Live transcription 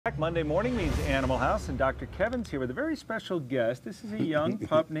Monday morning means Animal House, and Dr. Kevin's here with a very special guest. This is a young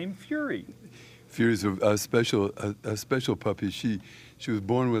pup named Fury. Fury's a special puppy. She was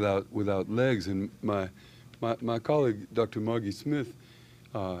born without legs, and my colleague Dr. Margie Smith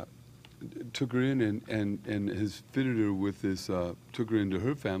took her in and has fitted her with this. Took her into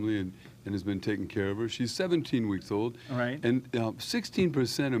her family and has been taking care of her. She's 17 weeks old. Right. And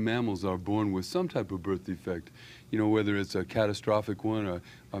 16% of mammals are born with some type of birth defect. You know, whether it's a catastrophic one, or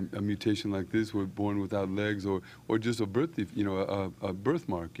a mutation like this, we're born without legs, or just a a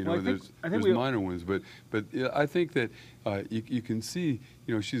birthmark. You know, well, there's minor ones, but yeah, I think that you can see,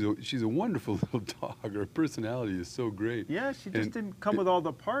 you know, she's a wonderful little dog. Her personality is so great. Yeah, she just didn't come with all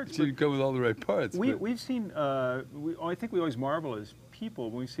the parts. She didn't come with all the right parts. We've seen. I think we always marvel as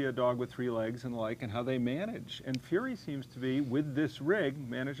people when we see a dog with 3 legs and the like, and how they manage. And Fury seems to be, with this rig,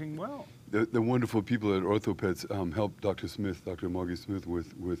 managing well. The wonderful people at OrthoPets helped Dr. Margie Smith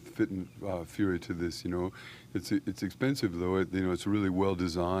with fitting Fury to this. You know, it's expensive though. You know, it's really well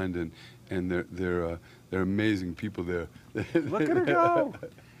designed, and they're amazing people there. Look at her go!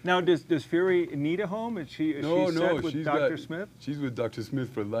 Now, does Fury need a home? Is she set with Dr. Smith? She's with Dr.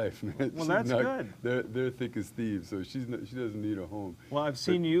 Smith for life, man. Well, that's good. They're thick as thieves, so she doesn't need a home. Well, I've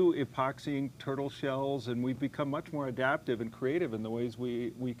seen you epoxying turtle shells, and we've become much more adaptive and creative in the ways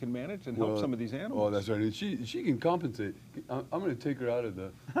we can manage and help some of these animals. Oh, that's right. And she can compensate. I'm going to take her out of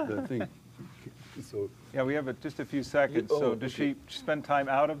the thing. So yeah, we have just a few seconds. So does she spend time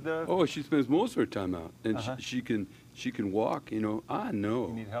out of the? Oh, she spends most of her time out, and she can walk. You know, I know.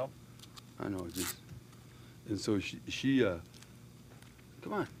 You need help? I know. And so she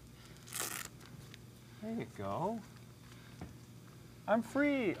come on. There you go. I'm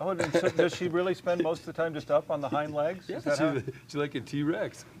free. Oh, so does she really spend most of the time just up on the hind legs? Yeah, she's like a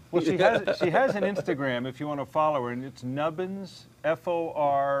T-Rex. Well, she has an Instagram if you want to follow her, and it's Nubbins,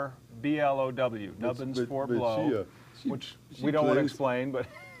 FORBLOW, Nubbins for blow, which we don't want to explain, but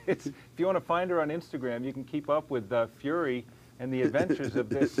if you want to find her on Instagram, you can keep up with Fury and the adventures of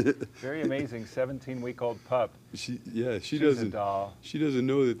this very amazing 17-week-old pup. She's a doll. She doesn't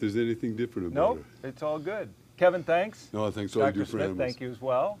know that there's anything different about her. Nope, it's all good. Kevin, thanks. No, thanks for all you do for Smith, animals. thank you as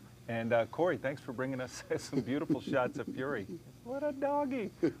well. And Corey, thanks for bringing us some beautiful shots of Fury. What a doggy.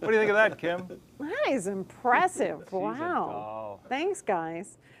 What do you think of that, Kim? That is impressive. She's a wow. doll. Thanks,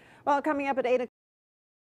 guys. Well, coming up at 8 o'clock.